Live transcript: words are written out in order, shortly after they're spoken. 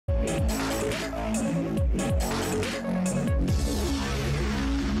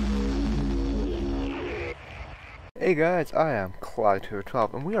Hey guys, I am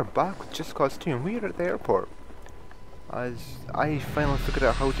Cloud212 and we are back with Just Cause 2 and we are at the airport. As I finally figured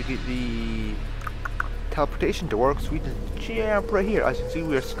out how to get the teleportation to work, so we just jump right here. As you can see,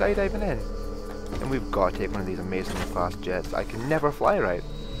 we are skydiving in. And we've got to take one of these amazingly fast jets. I can never fly right.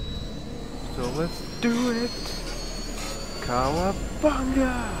 So let's do it!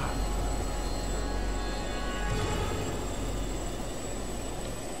 Cowabunga!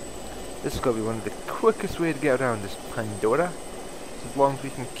 This is going to be one of the quickest way to get around this Pandora. As long as we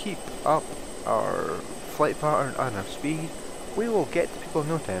can keep up our flight pattern and our speed, we will get to people in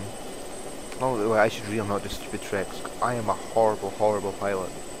no time. Oh, I should really not do stupid tricks. I am a horrible, horrible pilot.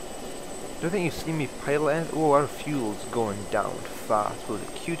 Don't think you've seen me pilot anything? Oh, our fuel's going down fast. Was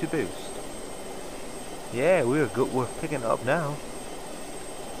it Q to boost? Yeah, we're picking it up now.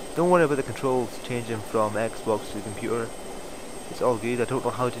 Don't worry about the controls changing from Xbox to computer. It's all good. I don't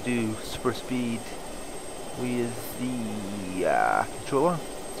know how to do super speed with the controller,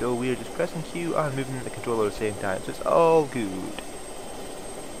 so we're just pressing Q and moving the controller at the same time, so it's all good.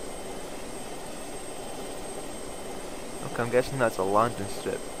 Okay, I'm guessing that's a landing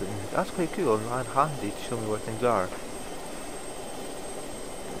strip. That's quite cool and handy to show me where things are.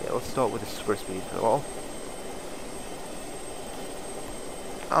 Yeah, let's start with the super speed for a while.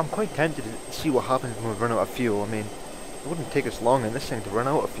 I'm quite tempted to see what happens when we run out of fuel. I mean, it wouldn't take us long in this thing to run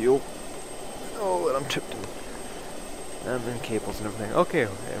out of fuel. Oh, and I'm tripped in cables and everything. Okay,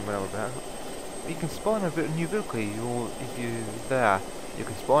 well, you can spawn a new vehicle. You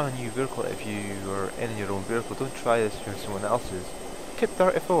can spawn a new vehicle if you are in your own vehicle. Don't try this if you're someone else's. Tip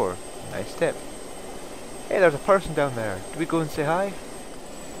 34. Nice tip. Hey, there's a person down there. Do we go and say hi?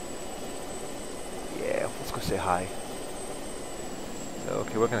 Yeah, let's go say hi.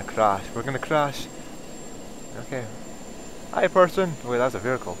 Okay, we're gonna crash. We're gonna crash. Okay. Hi, person. Wait, that's a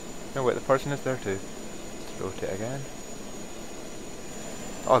vehicle. No, wait, the person is there too. Let's rotate again.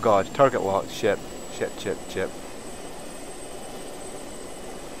 Oh god, target locked. Shit. Shit.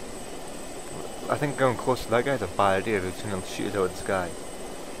 I think going close to that guy's a bad idea. He's gonna shoot us out of the sky.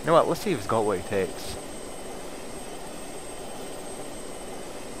 You know what? Let's see if he's got what it takes.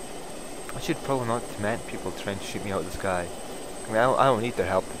 I should probably not tempt people trying to shoot me out of the sky. I mean, I don't need their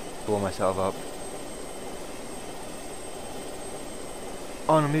help to blow myself up.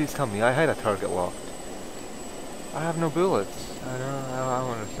 Oh no, maybe it's telling me I had a target locked. I have no bullets. I don't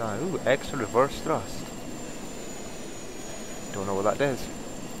understand. Ooh, extra reverse thrust. Don't know what that is.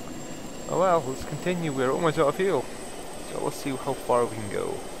 Oh well, let's continue. We're almost out of fuel. So let's see how far we can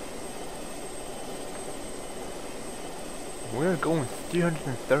go. We're going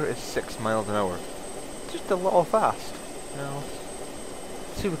 336 miles an hour. Just a little fast. Now,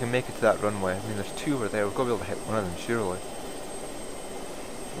 let's see if we can make it to that runway. I mean, there's two over there. We've got to be able to hit one of them, surely.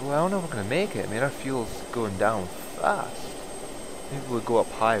 Well, I don't know if we're going to make it. I mean, our fuel's going down fast. Maybe we'll go up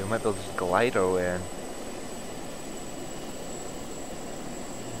high. We might be able to just glide our way in.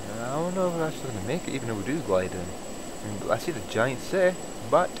 I don't know if we're actually going to make it, even if we do glide in. I mean, I see the giant city,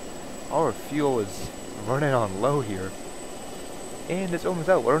 but our fuel is running on low here. And it's almost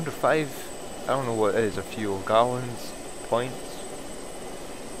out. We're under 5, I don't know what it is, a fuel. Gallons, points.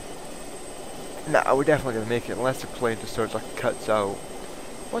 Nah, we're definitely going to make it, unless the plane just starts like cuts out.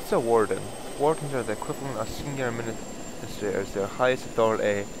 What's a warden? Wardens are the equivalent of senior administrators. They're highest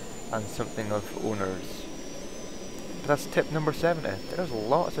authority and something of owners. But that's tip number 70. There's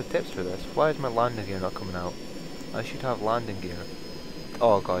lots of tips for this. Why is my landing gear not coming out? I should have landing gear.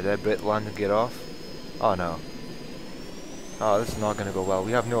 Oh god, did I break the landing gear off? Oh no. Oh, this is not going to go well.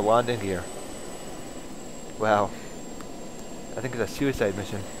 We have no landing gear. Well, I think it's a suicide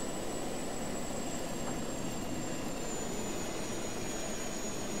mission.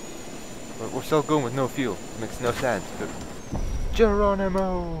 We're still going with no fuel. It makes no sense. But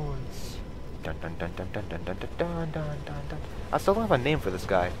Geronimo's! Dun dun dun dun dun dun dun dun dun dun dun dun. I still don't have a name for this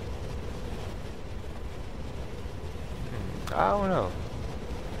guy. I don't know.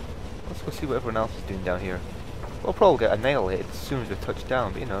 Let's go see what everyone else is doing down here. We'll probably get annihilated as soon as we touch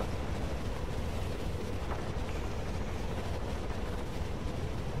down, but you know.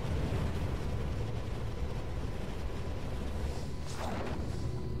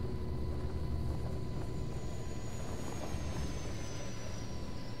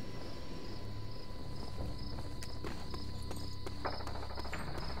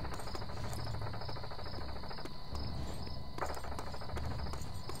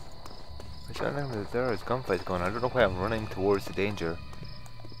 I don't think there is gunfights going on. I don't know why I'm running towards the danger.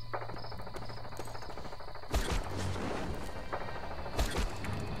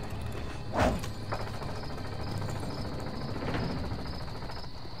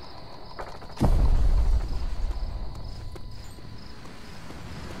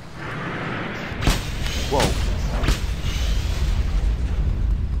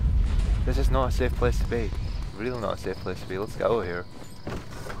 This is not a safe place to be. Really not a safe place to be. Let's get out of here.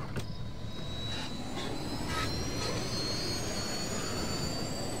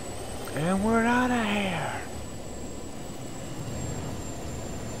 And we're out of here.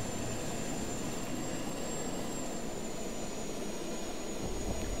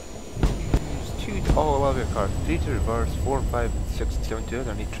 Use 2 to all of your cards, 3 to reverse, 4, 5, 6, 7 to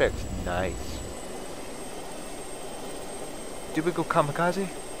underneath tricks. Nice. Do we go kamikaze?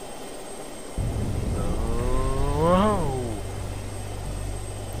 Whoa!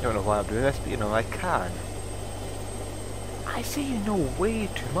 Don't know why I'm doing this, but you know, I can. I say you know way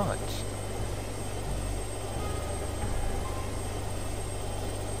too much.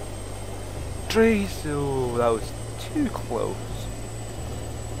 Trees! Oh, that was too close.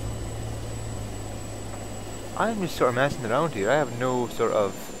 I'm just sort of messing around here. I have no sort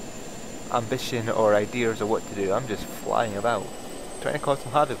of ambition or ideas of what to do. I'm just flying about, trying to cause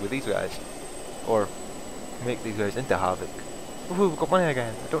some havoc with these guys. Or make these guys into havoc. Ooh, we've got money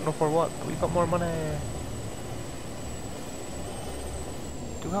again. I don't know for what, but we've got more money.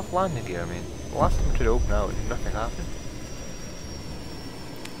 Do we have landing gear? I mean, the last time we tried to open out, nothing happened.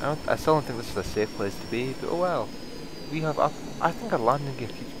 I still don't think this is a safe place to be, but oh well. We have I think our landing gear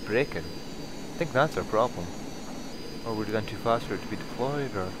keeps breaking. I think that's our problem. Or we're going too fast for it to be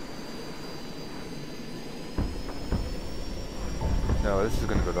deployed, or... No, this is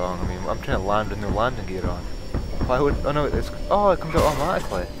gonna go wrong. I mean, I'm trying to land with no landing gear on. Why would... Oh no, it's... Oh, it comes out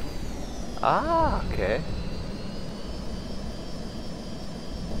automatically. Ah, okay.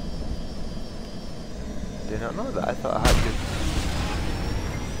 Did not know that. I thought I had to...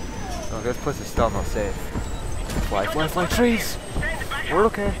 Oh, this place is still not safe. Fly, fly, fly, trees! We're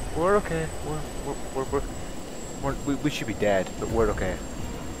okay. We're okay. We should be dead, but we're okay.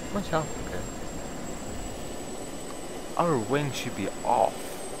 Much health, okay. Our wings should be off.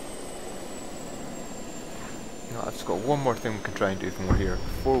 You know, I've just got one more thing we can try and do when we're here,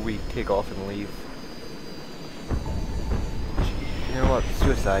 before we take off and leave. You know what?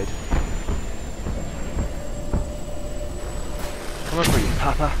 Suicide. Come on for you,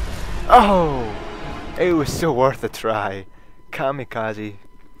 Papa. Oh! It was so worth a try. Kamikaze.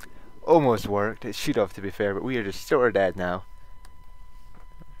 Almost worked. It should have, to be fair, but we are just sort of dead now.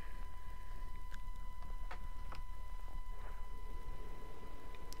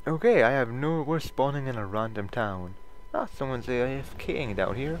 Okay, we're spawning in a random town. Ah, someone's AFKing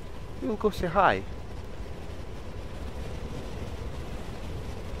down here. We'll go say hi.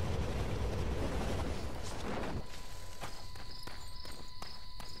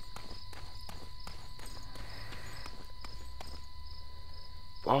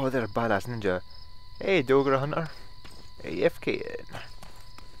 Oh, they're a badass ninja. Hey, Dogra Hunter. AFK.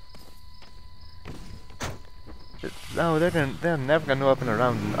 No, they're never gonna know up and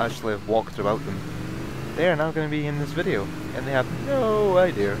around and actually have walked about them. They are now gonna be in this video, and they have no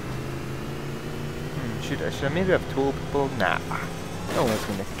idea. Should I maybe have told people? Nah, no one's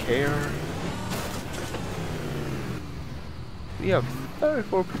gonna care. We have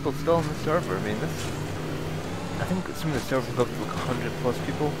 34 people still on the server. I mean, I think some of the servers have up to like 100 plus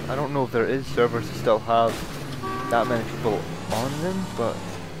people. I don't know if there is servers that still have that many people on them, but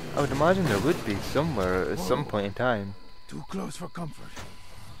I would imagine there would be somewhere at some point in time. Too close for comfort.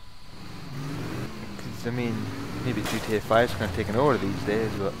 Because, I mean, maybe GTA 5's kind of taken over these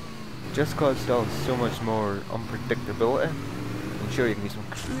days, but just cause still has so much more unpredictability. I'm sure you can do some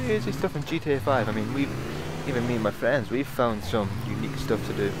crazy stuff in GTA 5. I mean, even me and my friends, we've found some unique stuff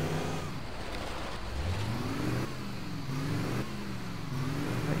to do.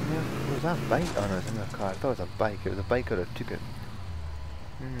 Was that a bike? Oh no, it's in the car. I thought it was a bike. It was a bike or a ticket.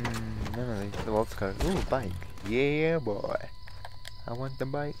 None of these. The waltz car. Ooh, bike. Yeah, boy. I want the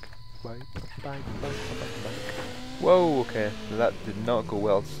bike. Bike. Whoa, okay. That did not go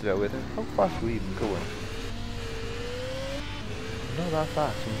well to start with it. How fast were we even going? Not that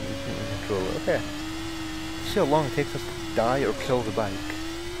fast when we didn't control it. Okay. See how long it takes us to die or kill the bike.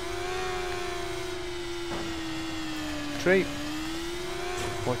 Tree.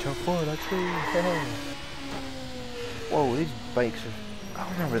 Watch out for that tree. Hey. Whoa, these bikes are... I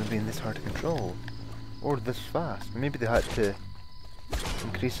don't remember them being this hard to control. Or this fast. Maybe they had to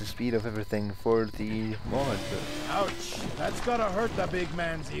increase the speed of everything for the mod, but... Ouch! That's gotta hurt the big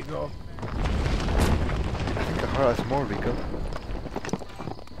man's ego. I think it hurt us more, Rico.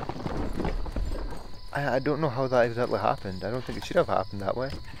 I don't know how that exactly happened. I don't think it should have happened that way.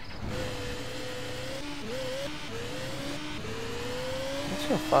 Let's see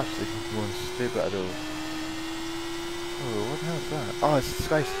how fast they can go and straight back though. Oh, what the hell is that? Oh, it's the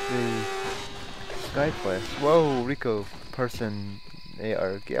sky place. Whoa, Rico, person,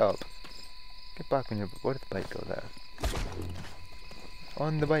 or get up. Get back on your... Where did the bike go there?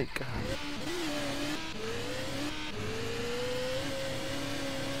 On the bike, guys.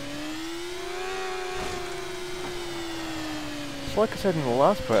 So like I said in the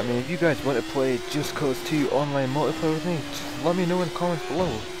last part, I mean, if you guys want to play Just Cause 2 online multiplayer with me, just let me know in the comments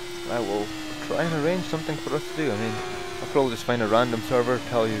below. I will try and arrange something for us to do. I mean, I'll probably just find a random server,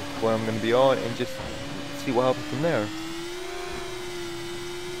 tell you where I'm going to be on, and just see what happens from there.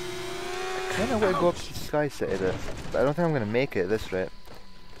 I kind of want to go up to the Sky City there, but I don't think I'm going to make it at this rate.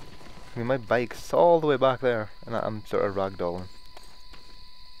 I mean, my bike's all the way back there, and I'm sort of ragdolling.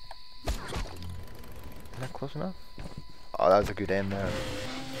 Is that close enough? Oh, that was a good aim there.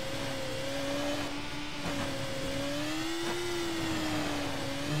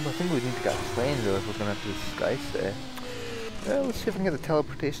 I think we need to get a plane though if we're going to have to do the Sky City. Well, let's see if we can get the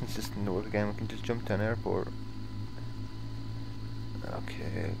teleportation system to work again. We can just jump to an airport.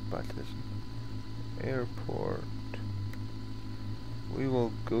 Okay, back to this airport. We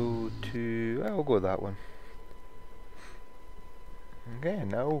will go to... I'll go with that one. Okay,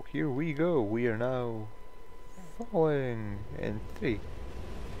 now here we go. We are now falling in 3.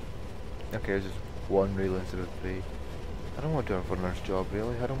 Okay, there's just 1 reel instead of 3. I don't want to do a runner's job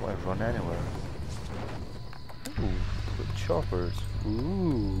really. I don't want to run anywhere. Ooh, with choppers.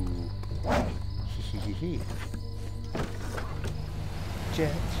 Ooh. Hee.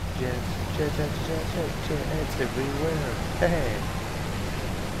 Jets, jets everywhere. Hey.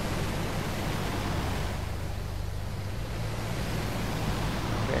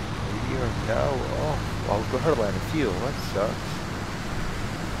 Okay, we are now off. Well, we've got her line of fuel. That sucks.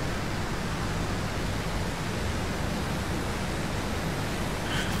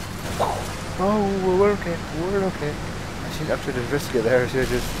 Oh, we're okay. We're okay. I shouldn't have tried to risk it there. I should have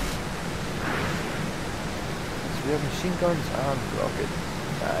just. So we have machine guns and rocket.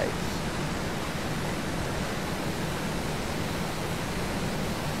 Nice.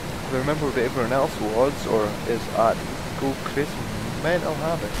 I remember what everyone else was or is at Go Chris Mental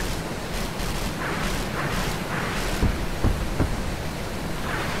Havoc.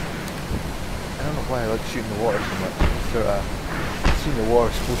 I don't know why I like shooting the water so much. Sort of seeing the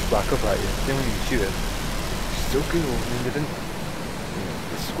water splash back up at you. Then when you shoot it, it's so cool. I mean, they didn't. You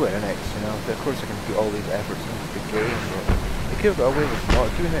know, it's Square Enix, you know. Of course, they can put all these efforts into the game, but they could have got away with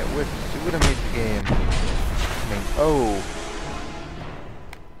not doing it, which would have made the game. I mean, oh.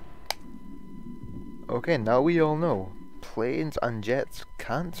 Okay, now we all know. Planes and jets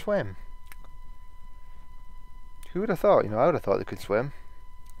can't swim. Who would have thought? You know, I would have thought they could swim.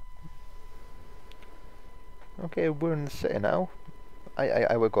 Okay, we're in the city now.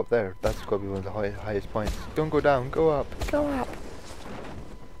 I would go up there. That's got to be one of the highest points. Don't go down, go up. Go up!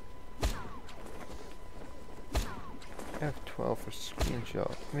 F12 for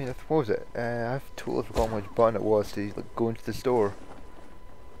screenshot. I mean, what was it? I've totally forgotten which button it was to like, go into the store.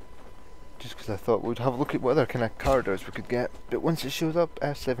 Just because I thought we'd have a look at what other kind of characters we could get. But once it shows up,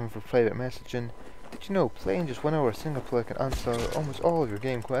 F7 for private messaging. Did you know playing just 1 hour single player can answer almost all of your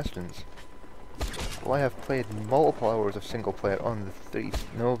game questions? Well, I have played multiple hours of single player on the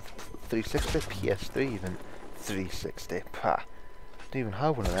 360, PS3 even. 360, pah. Don't even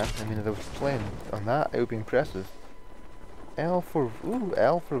have one of them. I mean, if I was playing on that, it would be impressive. L for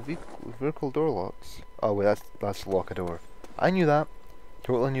vehicle door locks. Oh wait, that's lock a door. I knew that.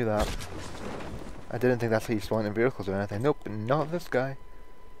 Totally knew that. I didn't think that's how you spawn in vehicles or anything. Nope, not this guy.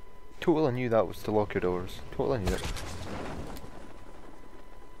 Totally knew that was to lock your doors. Totally knew it.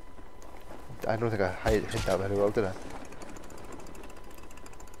 I don't think I hit that very well, did I?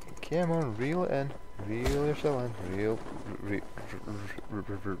 Come on, reel it in. Reel yourself in. Reel.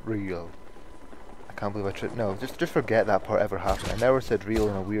 I can't believe I tripped. No, just forget that part ever happened. I never said reel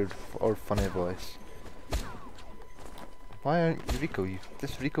in a weird or funny voice. Why aren't you Rico?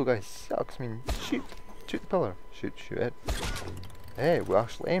 This Rico guy sucks. I mean, shoot the pillar. Shoot it. Hey, we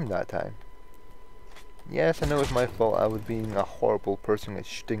actually aimed that time. Yes, I know it's my fault. I was being a horrible person at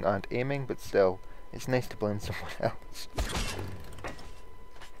shooting and aiming, but still, it's nice to blame someone else.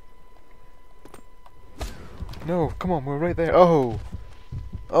 No, come on, we're right there. Oh!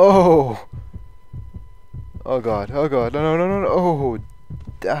 Oh! Oh god, no, oh,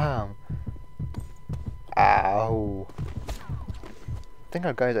 damn. Ow. I think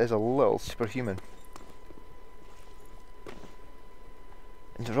our guy is a little superhuman.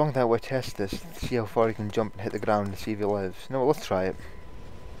 It's wrong that we test this, see how far he can jump and hit the ground and see if he lives. No, let's try it.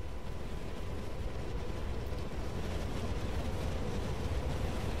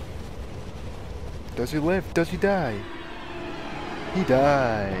 Does he live? Does he die? He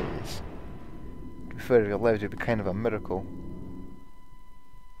dies. To be fair, if he lives, it'd be kind of a miracle.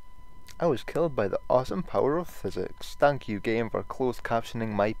 I was killed by the awesome power of physics. Thank you, game, for closed captioning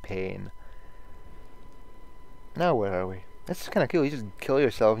my pain. Now where are we? This is kinda cool, you just kill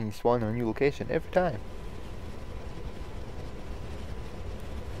yourself and you spawn in a new location every time.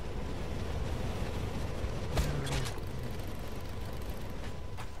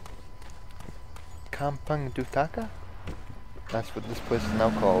 Kampang Dutaka? That's what this place is now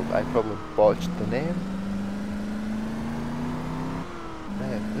called. I probably botched the name.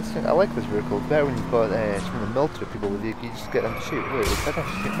 This thing, I like this vehicle. It's better when you've got some of the military people with you. You just get them to shoot. Wait, is that gonna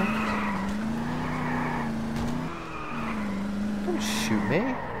shoot me? Don't shoot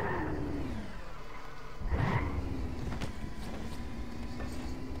me.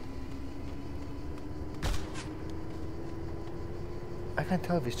 I can't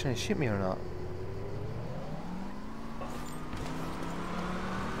tell if he's trying to shoot me or not.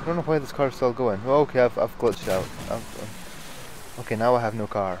 I don't know why this car's still going. Oh, okay, I've glitched out. Okay, now I have no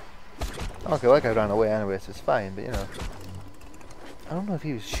car. Okay, like I ran away anyway, so it's fine, but you know. I don't know if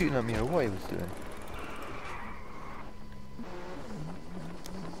he was shooting at me or what he was doing.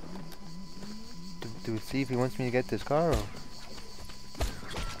 Do we see if he wants me to get this car or...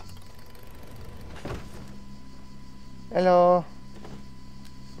 Hello!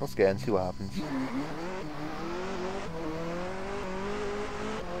 Let's get in and see what happens.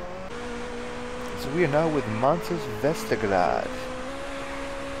 So we are now with Mansus Vestergrad.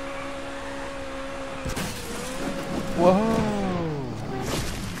 Whoa!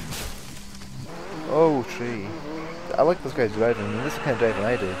 Oh, tree. I like this guy's driving. I mean, this is the kind of driving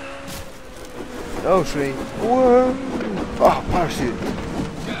I do. Oh, tree. Whoa! Oh, parachute!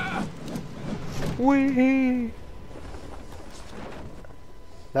 Whee!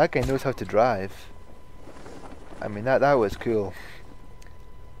 That guy knows how to drive. I mean, that was cool.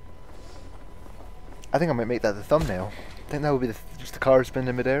 I think I might make that the thumbnail. I think that would be just the car spinning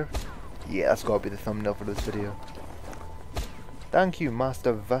in midair. Yeah, that's gotta be the thumbnail for this video. Thank you,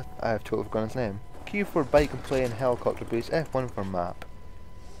 Master I have totally forgotten his name. Q for bike and play in helicopter base, F1 for map.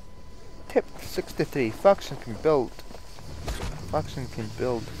 Tip 63, faction can build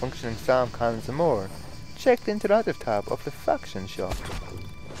functioning SAM cannons and more. Check the interactive tab of the faction shop.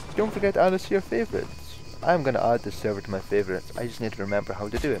 Don't forget to add us to your favourites. I'm gonna add this server to my favourites, I just need to remember how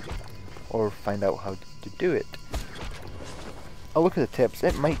to do it. Or find out how to do it. I'll look at the tips,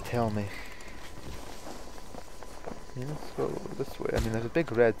 it might tell me. Yeah, let's go this way. I mean, there's a big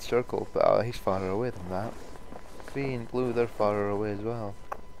red circle, but he's farther away than that. Green, blue, they're farther away as well.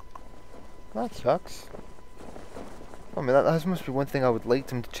 That sucks. I mean, that must be one thing I would like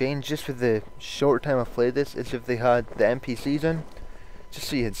them to change, just for the short time I've played this, is if they had the NPCs in, just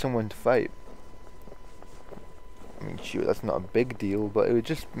so you had someone to fight. I mean, sure, that's not a big deal, but it would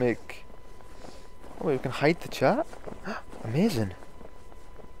just make... Oh, we can hide the chat? Amazing.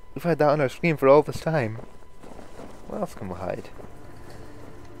 We've had that on our screen for all this time. What else can we hide?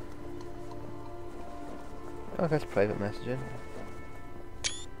 Oh, that's private messaging.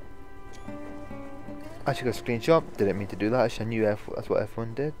 I took a screenshot. Didn't mean to do that. I knew that's what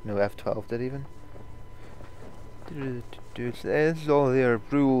F1 did. No, F12 did even. This is all their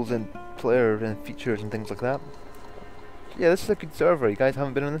rules and player and features and things like that. Yeah, this is a good server. You guys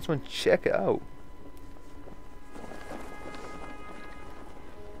haven't been on this one? Check it out.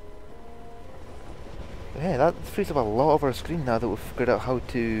 Yeah, that frees up a lot of our screen now that we've figured out how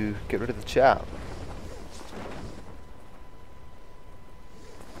to get rid of the chat.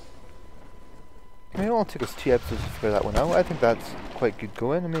 I mean, it only took us 2 episodes to figure that one out. I think that's quite good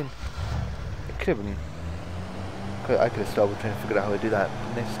going. I mean, it could have been... I could have started trying to figure out how to do that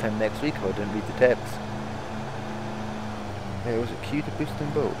next week if I didn't read the tips. Yeah, was it Q to boost in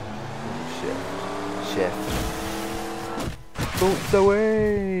boat? Shift. Boats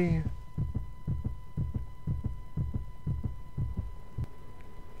away!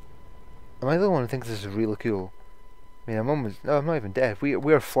 Am I the one who thinks this is really cool? I mean, I'm almost... No, I'm not even dead. We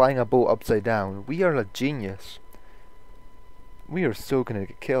are flying a boat upside down. We are a genius. We are so gonna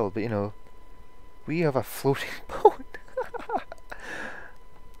get killed, but you know... We have a floating boat.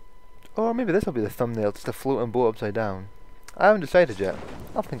 Or maybe this will be the thumbnail, just a floating boat upside down. I haven't decided yet.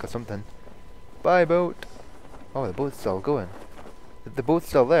 I'll think of something. Bye, boat. Oh, the boat's still going. The boat's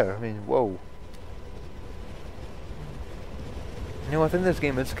still there. I mean, whoa. You know, I think this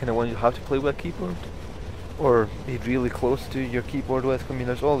game is kind of one you have to play with a keyboard. Or be really close to your keyboard with. I mean,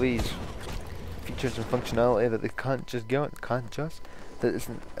 there's all these features and functionality that they can't just get. That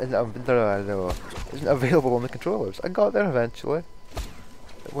isn't available on the controllers. I got there eventually.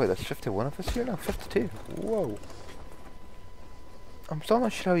 Wait, there's 51 of us here now? 52. Whoa. I'm still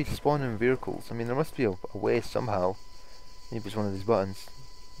not sure how you spawn in vehicles. I mean, there must be a way somehow. Maybe it's one of these buttons.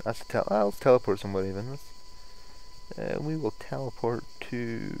 That's let's teleport somewhere even. We will teleport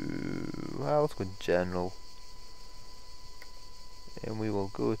to... let's go general. And we will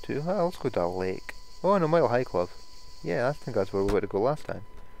go to... let's go to a lake. Oh, no, Mile High Club. Yeah, I think that's where we were to go last time.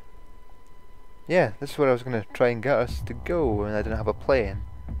 Yeah, this is where I was going to try and get us to go, and I didn't have a plane.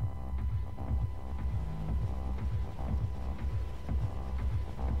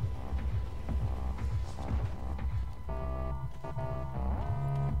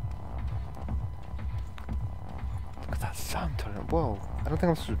 Look at that sand turret. Whoa. I don't think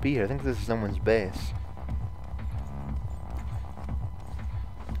I'm supposed to be here. I think this is someone's base.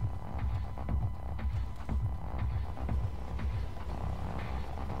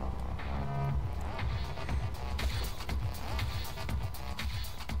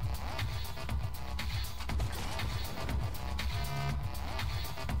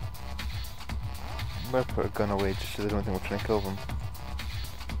 I'm gonna put a gun away just so they don't think we're trying to kill them.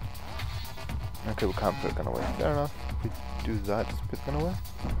 Okay, we can't put a gun away. Fair enough. We do that, just put the gun away.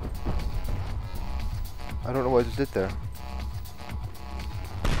 I don't know what I just did there.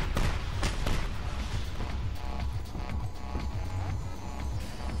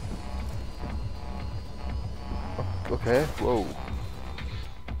 Okay, whoa.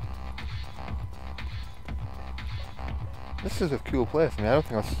 This is a cool place. I mean, I don't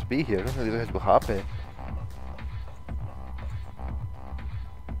think I'm supposed to be here. I don't think these guys will be happy.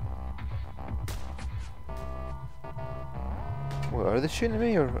 What, are they shooting at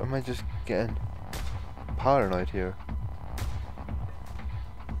me, or am I just getting paranoid here?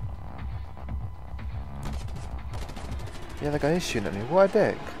 Yeah, the guy is shooting at me. What a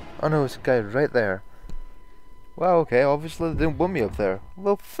dick. Oh no, it's a guy right there. Well, okay, obviously they didn't want me up there.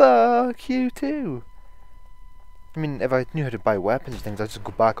 Well, fuck you too. I mean, if I knew how to buy weapons and things, I'd just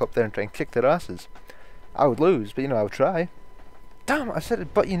go back up there and try and kick their asses. I would lose, but you know, I would try. Damn it, I said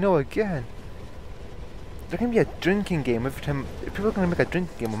it, but you know again. There can be a drinking game every time. If people are going to make a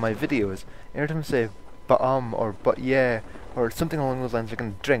drinking game on my videos, every time I say, or but yeah, or something along those lines, they're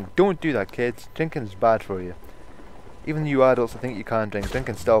going to drink. Don't do that, kids. Drinking is bad for you. Even you adults, I think you can drink.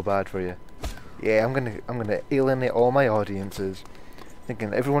 Drinking's still bad for you. Yeah, I'm gonna alienate all my audiences.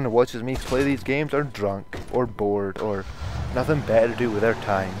 Thinking everyone who watches me play these games are drunk, or bored, or nothing better to do with their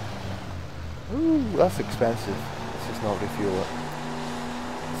time. Ooh, that's expensive. Let's just not refuel it.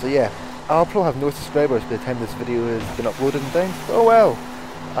 So yeah, I'll probably have no subscribers by the time this video has been uploaded and things. Oh well,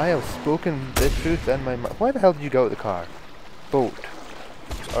 I have spoken the truth in my mouth. Why the hell did you go out of the car? Boat.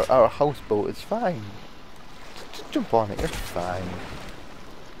 Our houseboat is fine. Just jump on it, you're fine.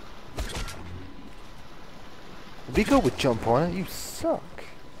 Rico would jump on it, you suck.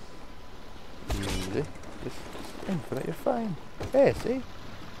 Easy. Just aim for it, you're fine. Yeah, see?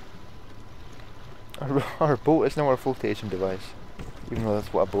 Our boat is now our flotation device. Even though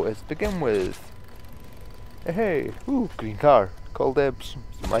that's what a boat is to begin with. Hey, hey. Ooh, green car. Call dibs.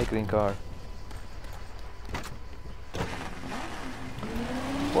 It's my green car.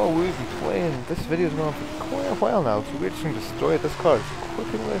 Well, we've been playing. This video's going on for quite a while now, so we're just going to destroy this car as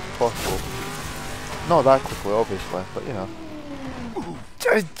quickly as possible. Not that quickly, obviously, but you know.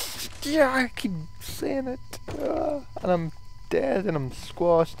 Yeah, I keep saying it. And I'm dead, and I'm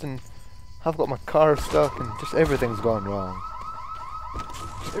squashed, and I've got my car stuck, and just everything's gone wrong.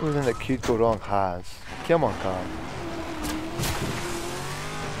 Just everything that could go wrong has. Come on, car.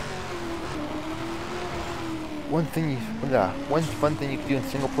 One fun thing you could do in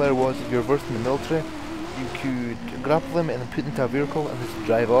single player was, if you're versed in the military, you could grapple them and then put them into a vehicle and just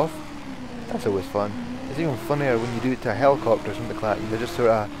drive off. That's always fun. It's even funnier when you do it to a helicopter or something like that, and they're just sort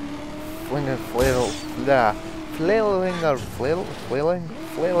of flailing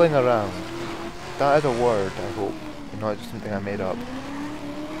around. That is a word, I hope, and not just something I made up.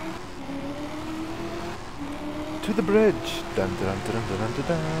 To the bridge! Dun dun dun dun dun dun dun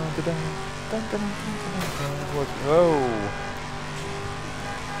dun dun dun dun. Whoa!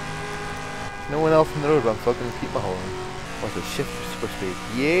 No one else on the road, but I'm still gonna keep my horn. What's it? Shift super speed.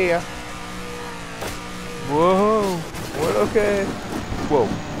 Yeah! Whoa! We're okay! Whoa.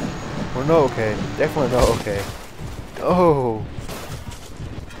 We're not okay. Definitely not okay. Oh!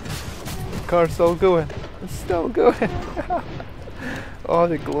 The car's still going. It's still going. Oh,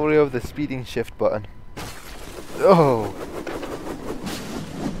 the glory of the speeding shift button. Oh!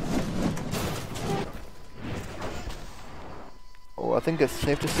 Oh, I think it's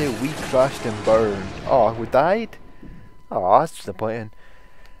safe to say we crashed and burned. Oh, we died? Oh, that's disappointing.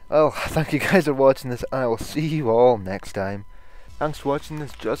 Well, thank you guys for watching this, and I will see you all next time. Thanks for watching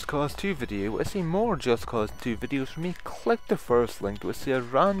this Just Cause 2 video. To see more Just Cause 2 videos from me, click the first link. To see a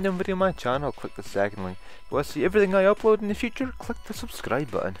random video on my channel, click the second link. To see everything I upload in the future, click the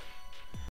subscribe button.